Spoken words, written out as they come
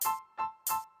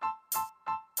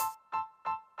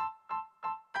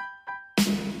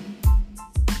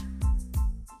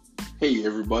Hey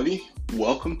everybody,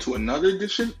 welcome to another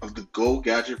edition of the Go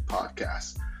Gadget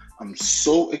Podcast. I'm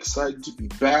so excited to be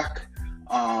back.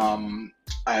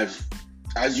 I've,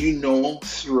 as you know,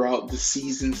 throughout the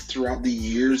seasons, throughout the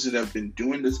years that I've been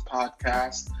doing this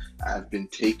podcast, I've been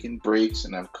taking breaks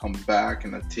and I've come back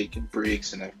and I've taken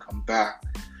breaks and I've come back.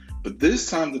 But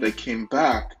this time that I came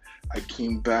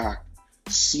back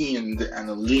seeing the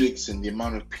analytics and the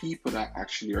amount of people that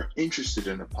actually are interested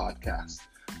in the podcast.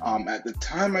 At the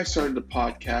time I started the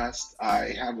podcast, I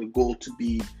had a goal to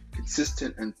be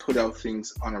consistent and put out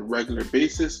things on a regular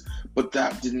basis, but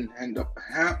that didn't end up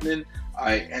happening.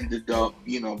 I ended up,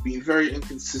 being very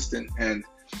inconsistent and,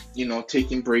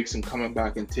 taking breaks and coming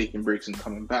back and taking breaks and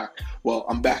coming back. Well,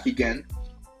 I'm back again.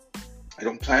 I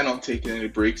don't plan on taking any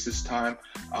breaks this time.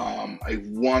 I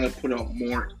want to put out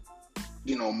more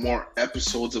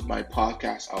episodes of my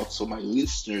podcast out so my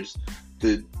listeners,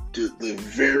 the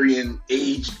varying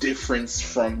age difference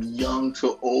from young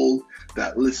to old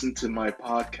that listen to my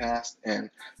podcast and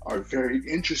are very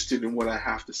interested in what I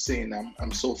have to say. And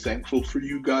I'm so thankful for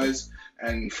you guys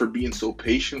and for being so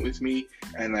patient with me.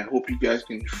 And I hope you guys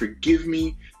can forgive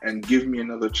me and give me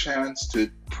another chance to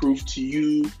prove to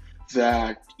you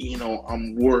that,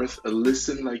 I'm worth a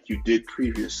listen like you did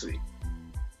previously.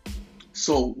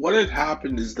 So what had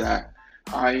happened is that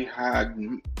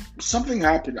something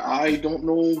happened. I don't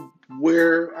know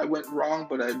where I went wrong,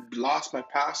 but I lost my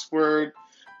password.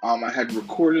 I had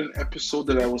recorded an episode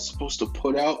that I was supposed to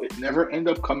put out. It never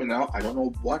ended up coming out. I don't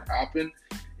know what happened.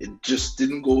 It just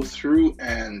didn't go through.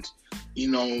 And,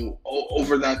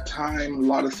 over that time, a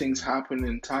lot of things happened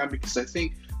in time because I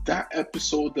think that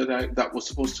episode that was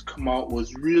supposed to come out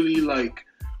was really like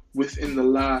within the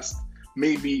last,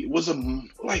 maybe it was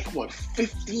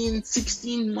 15,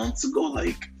 16 months ago.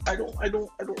 Like, I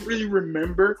don't really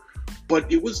remember,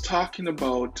 but it was talking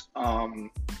about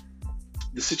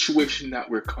the situation that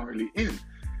we're currently in.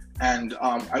 And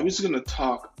I was going to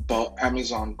talk about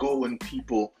Amazon Go and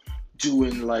people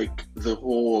doing like the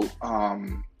whole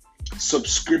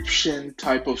subscription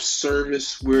type of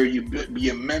service where you be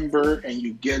a member and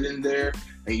you get in there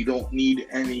and you don't need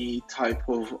any type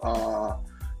of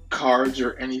cards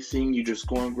or anything. You just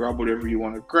go and grab whatever you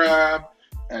want to grab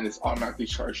and it's automatically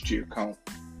charged to your account.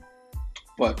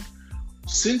 But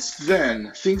since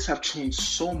then, things have changed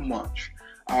so much.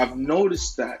 I've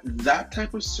noticed that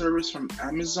type of service from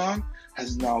Amazon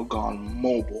has now gone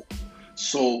mobile.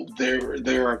 So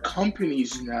there are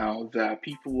companies now that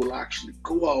people will actually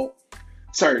go out.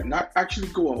 Sorry, not actually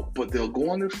go out, but they'll go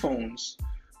on their phones,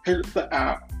 hit the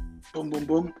app, boom, boom,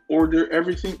 boom, order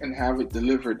everything and have it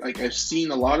delivered. Like, I've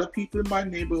seen a lot of people in my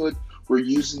neighborhood were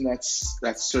using that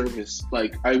service.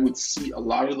 Like, I would see a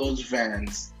lot of those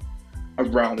vans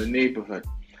around the neighborhood.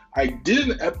 I did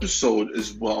an episode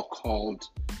as well called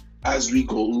As We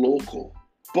Go Local,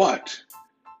 but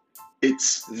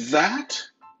it's that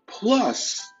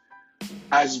plus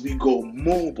As We Go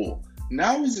Mobile.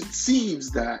 Now, as it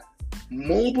seems that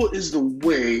mobile is the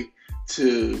way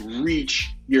to reach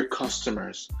your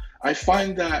customers. I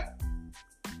find that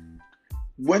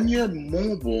when you're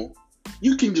mobile,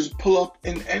 you can just pull up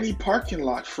in any parking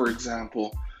lot, for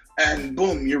example, and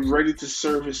boom, you're ready to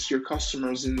service your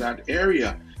customers in that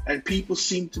area. And people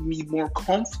seem to be more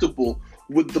comfortable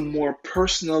with the more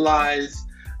personalized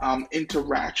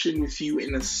interaction with you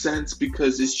in a sense,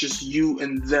 because it's just you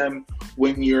and them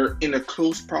when you're in a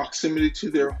close proximity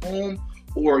to their home,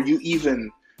 or you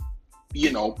even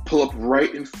pull up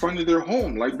right in front of their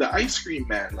home, like the ice cream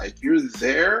man. Like, you're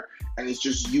there and it's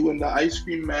just you and the ice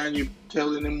cream man. You're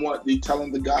telling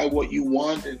the guy what you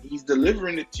want and he's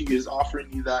delivering it to you, is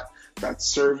offering you that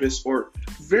service or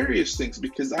various things.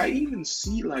 Because I even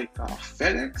see like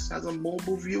FedEx has a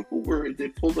mobile vehicle where they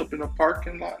pulled up in a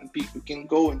parking lot and people can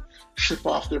go and ship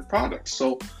off their products.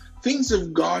 So things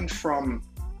have gone from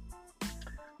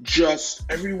just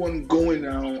everyone going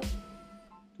out,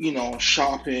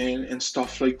 shopping and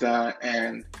stuff like that,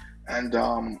 and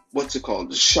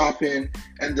shopping,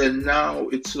 and then now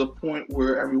it's to the point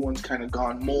where everyone's kind of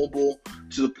gone mobile,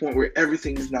 to the point where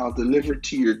everything is now delivered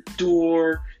to your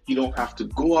door. You don't have to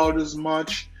go out as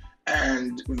much,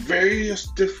 and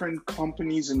various different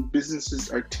companies and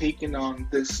businesses are taking on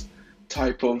this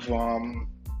type of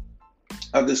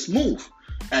this move.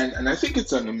 And I think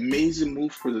it's an amazing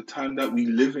move for the time that we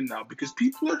live in now, because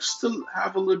people are still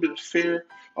have a little bit of fear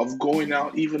of going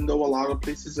out, even though a lot of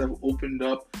places have opened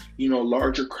up,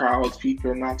 larger crowds.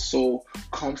 People are not so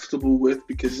comfortable with,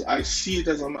 because I see it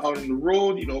as I'm out on the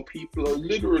road, people are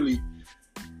literally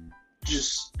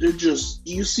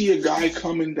you see a guy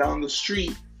coming down the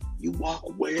street, you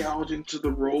walk way out into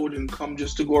the road and come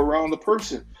just to go around the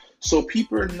person. So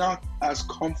people are not as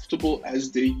comfortable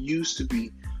as they used to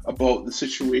be about the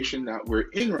situation that we're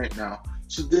in right now.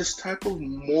 So this type of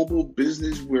mobile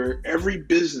business where every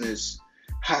business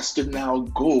has to now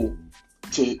go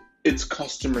to its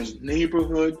customer's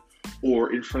neighborhood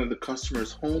or in front of the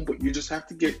customer's home, but you just have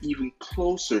to get even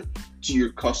closer to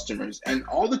your customers. And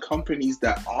all the companies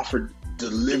that offer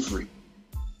delivery,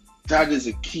 that is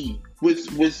a key.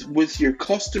 With your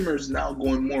customers now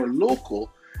going more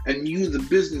local and you the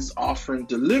business offering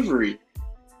delivery,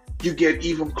 you get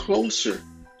even closer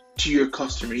to your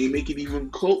customer. You make it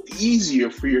even easier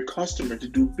for your customer to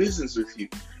do business with you.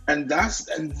 And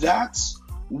that's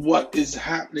what is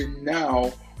happening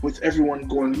now with everyone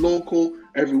going local,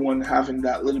 everyone having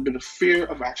that little bit of fear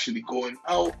of actually going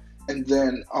out, and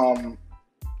then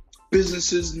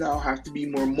businesses now have to be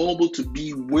more mobile to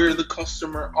be where the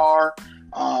customer are,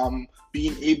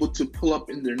 being able to pull up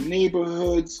in their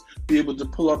neighborhoods, be able to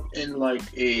pull up in like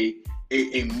a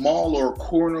mall or a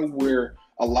corner where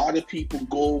a lot of people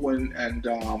go and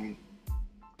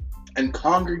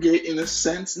congregate in a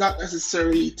sense, not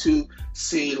necessarily to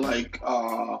say like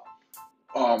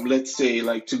let's say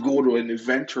like to go to an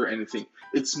event or anything.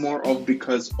 It's more of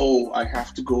because, oh, I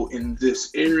have to go in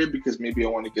this area because maybe I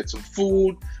want to get some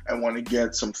food, I want to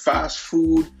get some fast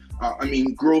food,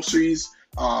 groceries.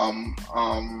 I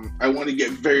want to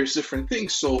get various different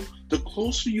things. So the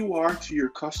closer you are to your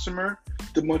customer,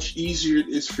 the much easier it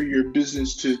is for your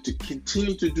business to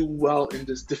continue to do well in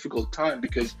this difficult time,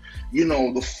 because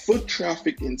the foot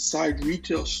traffic inside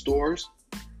retail stores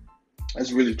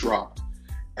has really dropped.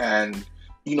 And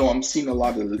I'm seeing a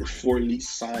lot of the for lease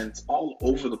signs all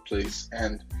over the place.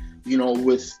 And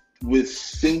with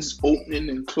things opening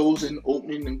and closing,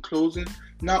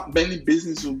 not many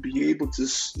businesses will be able to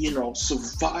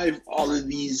survive all of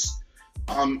these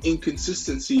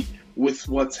inconsistency with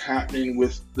what's happening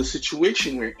with the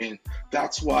situation we're in.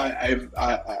 That's why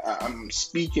I'm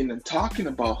speaking and talking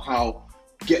about how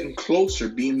getting closer,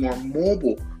 being more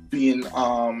mobile, being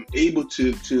able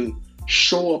to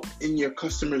show up in your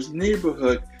customer's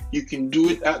neighborhood. You can do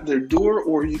it at their door,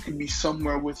 or you can be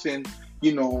somewhere within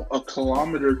a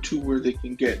kilometer or two where they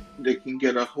can get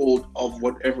a hold of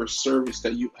whatever service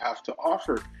that you have to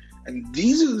offer. And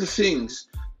these are the things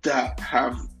that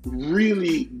have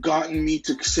really gotten me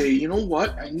to say, you know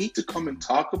what, I need to come and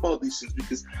talk about these things,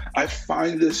 because I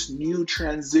find this new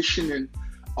transitioning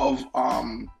of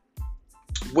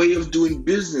way of doing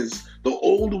business, the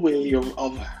old way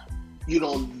of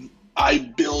I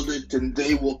build it and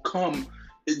they will come,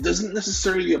 it doesn't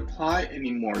necessarily apply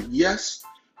anymore. Yes,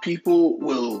 people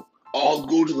will all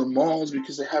go to the malls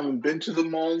because they haven't been to the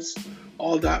malls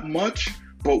all that much,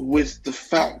 but with the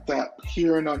fact that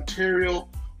here in Ontario,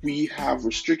 we have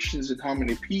restrictions in how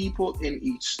many people in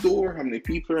each store, how many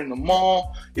people are in the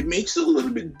mall, it makes it a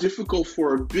little bit difficult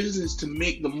for a business to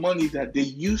make the money that they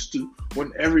used to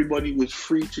when everybody was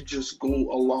free to just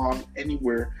go along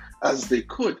anywhere as they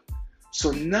could.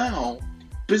 So now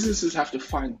businesses have to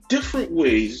find different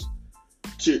ways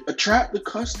to attract the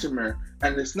customer,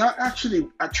 and it's not actually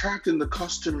attracting the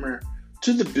customer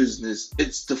to the business,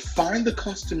 it's to find the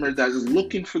customer that is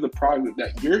looking for the product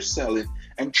that you're selling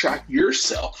and track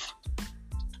yourself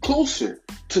closer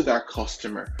to that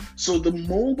customer. So the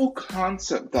mobile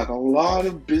concept that a lot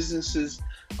of businesses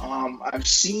I've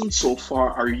seen so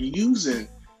far are using,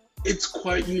 it's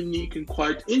quite unique and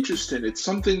quite interesting. It's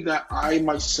something that I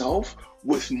myself,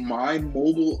 with my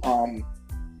mobile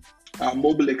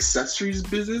accessories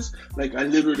business, like I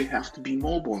literally have to be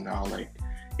mobile now. Like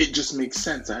it just makes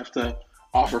sense. I have to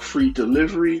offer free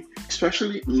delivery,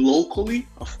 especially locally.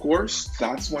 Of course,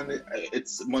 that's when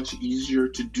it's much easier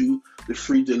to do the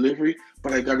free delivery.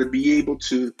 But I got to be able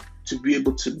to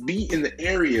be in the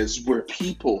areas where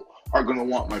people are going to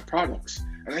want my products.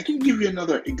 And I can give you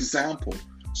another example.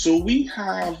 So we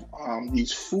have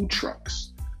these food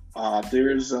trucks.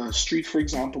 There's a street, for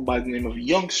example, by the name of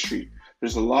Yonge Street.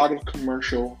 There's a lot of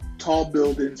commercial, tall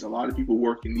buildings, a lot of people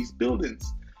work in these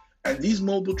buildings. And these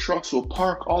mobile trucks will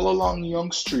park all along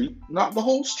Yonge Street, not the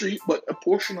whole street, but a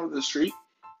portion of the street,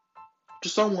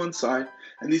 just on one side,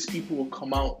 and these people will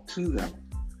come out to them.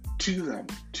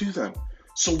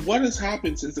 So what has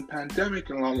happened since the pandemic,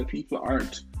 and a lot of people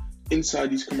aren't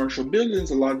inside these commercial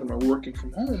buildings, a lot of them are working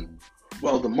from home.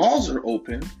 Well, the malls are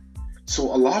open,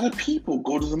 so a lot of people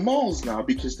go to the malls now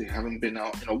because they haven't been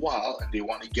out in a while, and they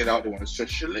want to get out, they want to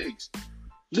stretch their legs.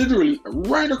 Literally,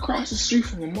 right across the street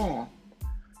from the mall,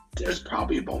 there's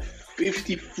probably about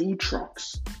 50 food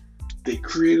trucks. They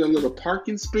create a little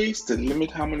parking space to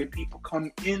limit how many people come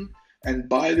in and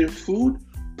buy their food,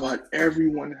 but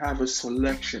everyone have a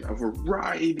selection, a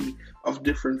variety of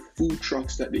different food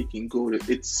trucks that they can go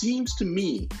to. It seems to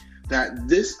me that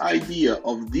this idea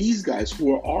of these guys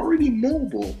who are already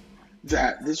mobile,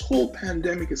 that this whole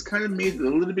pandemic has kind of made it a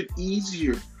little bit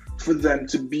easier for them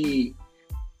to be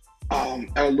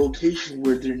at a location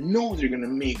where they know they're going to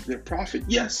make their profit.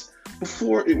 Yes,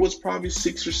 before it was probably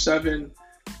 6 or 7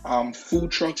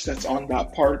 food trucks that's on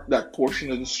that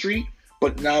portion of the street,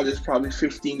 but now there's probably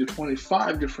 15 to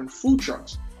 25 different food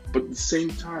trucks. But at the same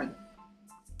time,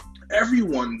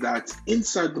 everyone that's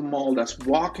inside the mall, that's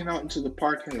walking out into the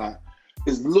parking lot,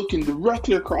 is looking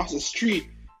directly across the street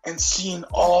and seeing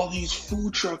all these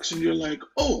food trucks, and you're like,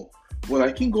 oh, well,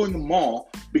 I can go in the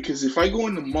mall, because if I go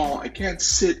in the mall, I can't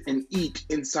sit and eat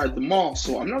inside the mall,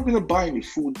 so I'm not going to buy any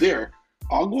food there.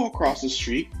 I'll go across the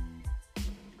street,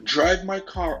 drive my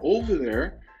car over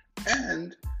there,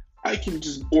 and I can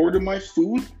just order my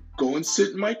food, go and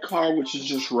sit in my car, which is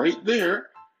just right there,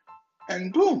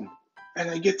 and boom, and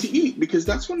I get to eat. Because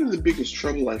that's one of the biggest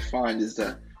trouble I find, is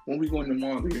that when we go in the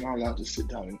mall, you're not allowed to sit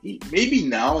down and eat. Maybe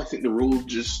now, I think the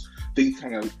rules things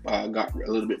kind of got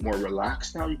a little bit more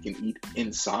relaxed now. You can eat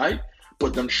inside,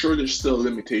 but I'm sure there's still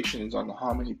limitations on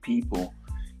how many people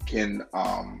can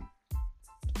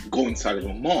go inside of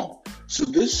a mall. So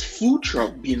this food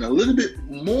truck being a little bit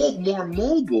more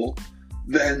mobile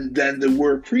than they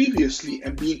were previously,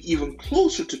 and being even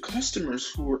closer to customers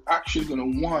who are actually going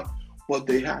to want what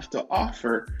they have to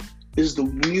offer, is the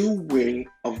new way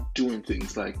of doing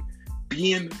things. Like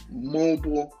being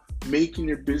mobile, making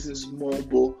your business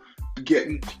mobile,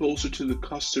 getting closer to the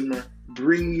customer,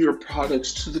 bring your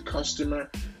products to the customer,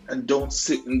 and don't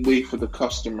sit and wait for the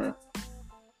customer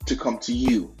to come to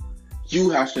you. You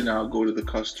have to now go to the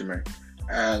customer.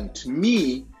 And to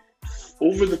me,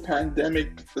 over the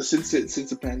pandemic, since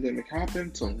the pandemic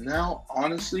happened till now,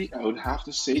 honestly, I would have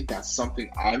to say that's something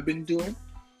I've been doing.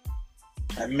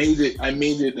 I made it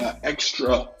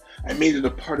a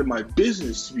part of my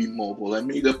business to be mobile. I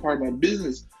made it a part of my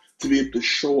business to be able to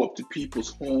show up to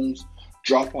people's homes,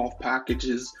 drop off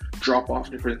packages, drop off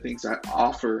different things. I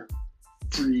offer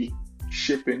free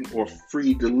shipping or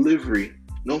free delivery.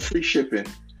 No free shipping,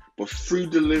 but free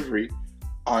delivery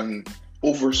on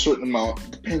over a certain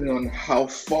amount, depending on how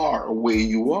far away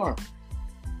you are.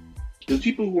 The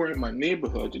people who are in my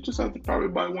neighborhood, they just have to probably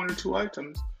buy 1 or 2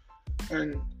 items,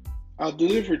 and I'll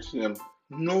deliver it to them.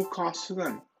 No cost to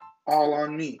them. All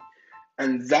on me.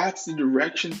 And that's the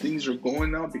direction things are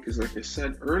going now, because like I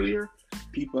said earlier,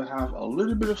 people have a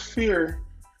little bit of fear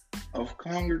of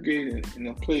congregating in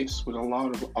a place with a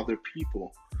lot of other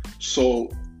people. So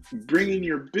bringing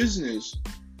your business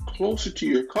closer to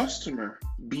your customer,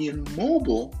 being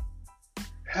mobile,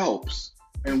 helps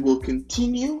and will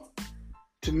continue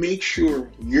to make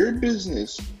sure your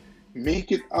business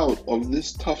make it out of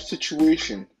this tough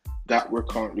situation that we're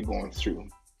currently going through.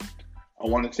 I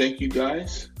want to thank you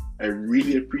guys. I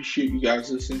really appreciate you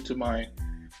guys listening to my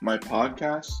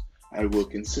podcast. I will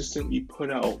consistently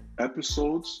put out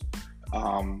episodes.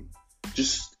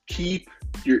 Just keep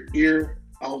your ear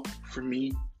out for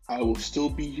me. I will still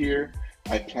be here.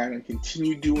 I plan to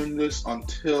continue doing this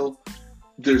until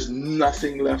there's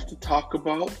nothing left to talk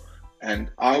about. And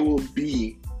I will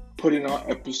be putting out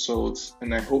episodes,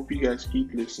 and I hope you guys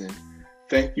keep listening.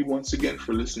 Thank you once again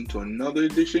for listening to another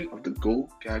edition of the Go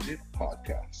Gadget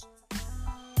Podcast.